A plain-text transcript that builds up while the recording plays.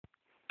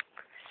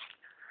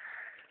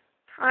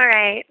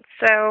Alright,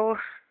 so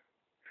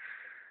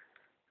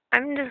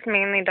I'm just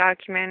mainly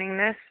documenting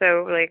this,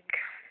 so, I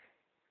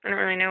don't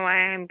really know why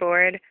I'm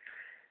bored.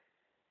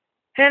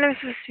 And I'm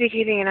supposed to be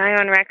keeping an eye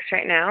on Rex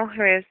right now,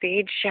 who is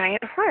the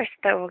giant horse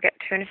that we'll get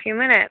to in a few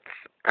minutes.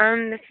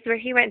 This is where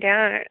he went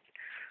down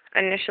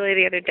initially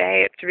the other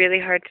day. It's really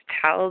hard to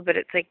tell, but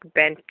it's,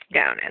 bent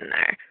down in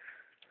there.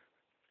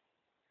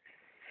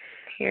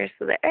 Here's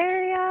the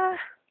area.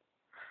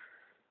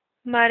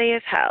 Muddy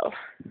as hell.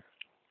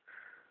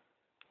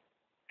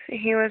 So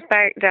he was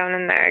back down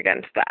in there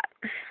against that.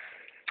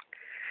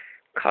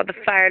 Called the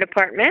fire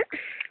department,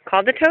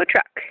 called the tow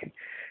truck,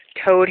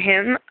 towed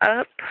him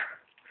up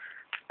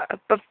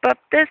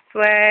this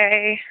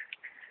way.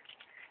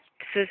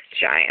 This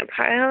giant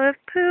pile of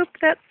poop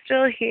that's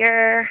still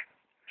here.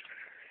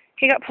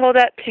 He got pulled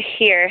up to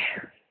here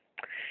in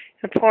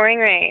the pouring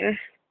rain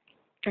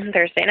on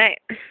Thursday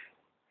night.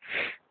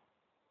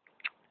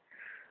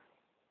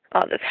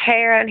 All this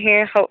hay around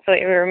here. Hopefully,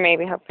 we were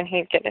maybe hoping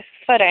he'd get his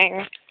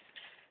footing.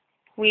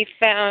 We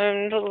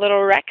found a little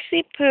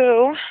Rexy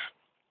poo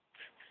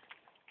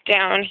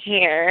down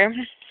here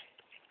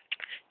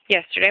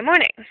yesterday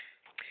morning.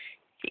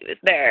 He was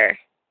there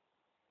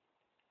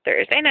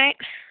Thursday night,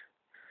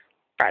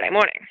 Friday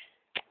morning.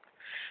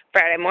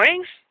 Friday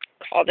morning,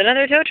 called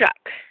another tow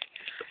truck.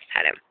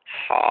 Had him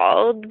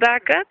hauled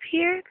back up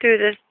here through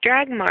this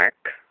drag mark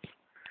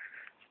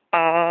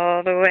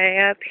all the way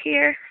up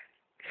here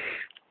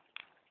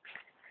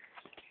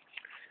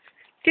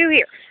to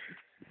here.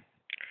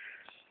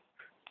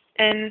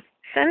 And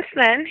since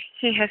then,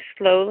 he has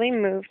slowly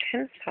moved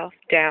himself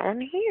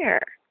down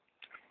here.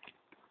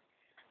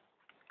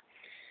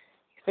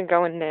 He's been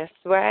going this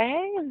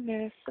way, and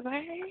this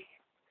way,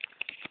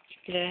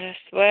 this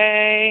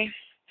way,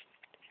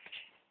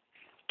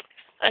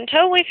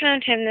 until we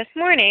found him this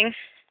morning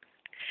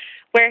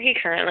where he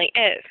currently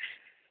is.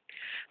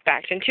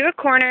 Backed into a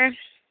corner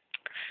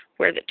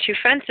where the two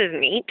fences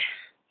meet.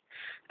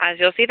 As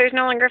you'll see, there's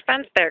no longer a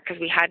fence there because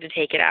we had to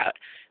take it out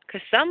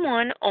because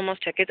someone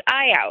almost took his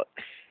eye out.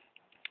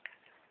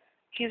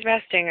 He's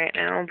resting right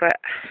now, but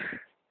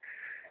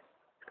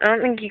I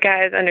don't think you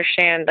guys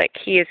understand,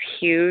 he is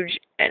huge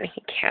and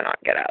he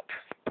cannot get up.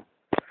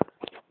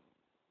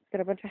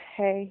 Got a bunch of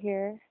hay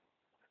here.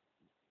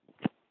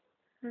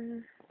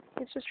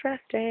 He's just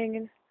resting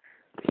and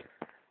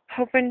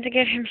hoping to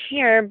get him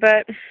here,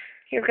 but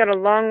he's got a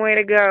long way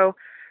to go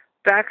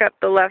back up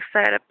the left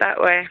side up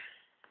that way.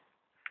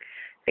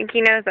 I think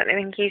he knows that. I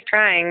think he's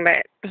trying,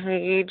 but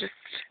he just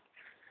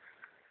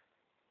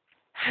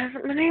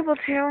hasn't been able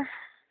to.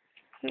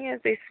 He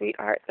is a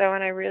sweetheart, though,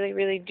 and I really,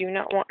 really do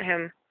not want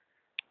him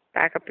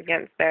back up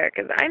against there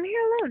because I'm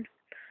here alone.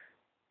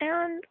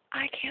 And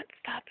I can't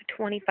stop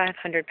a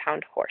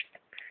 2,500-pound horse.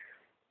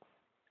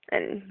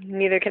 And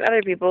neither can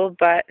other people,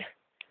 but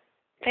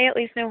they at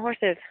least know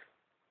horses.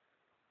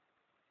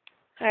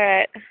 All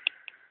right.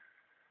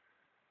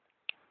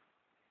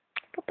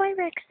 Bye-bye,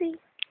 Rexy.